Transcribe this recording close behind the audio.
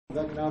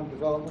Economic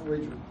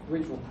Development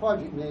Regional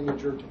Project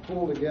Manager to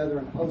pull together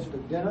and host a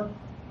dinner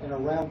and a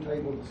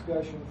roundtable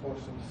discussion for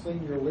some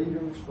senior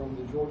leaders from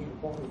the Georgia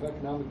Department of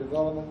Economic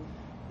Development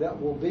that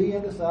will be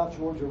in the South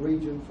Georgia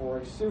region for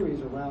a series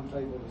of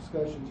roundtable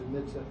discussions in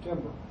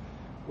mid-September.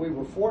 We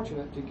were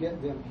fortunate to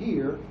get them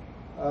here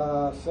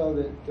so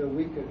that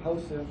we could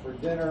host them for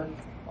dinner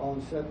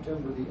on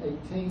September the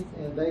 18th,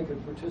 and they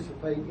could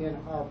participate in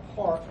our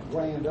park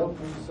grand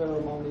opening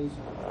ceremonies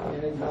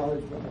and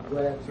acknowledgement of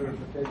grad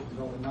certifications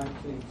on the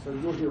 19th. So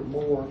you'll hear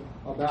more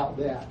about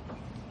that.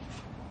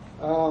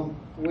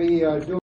 We do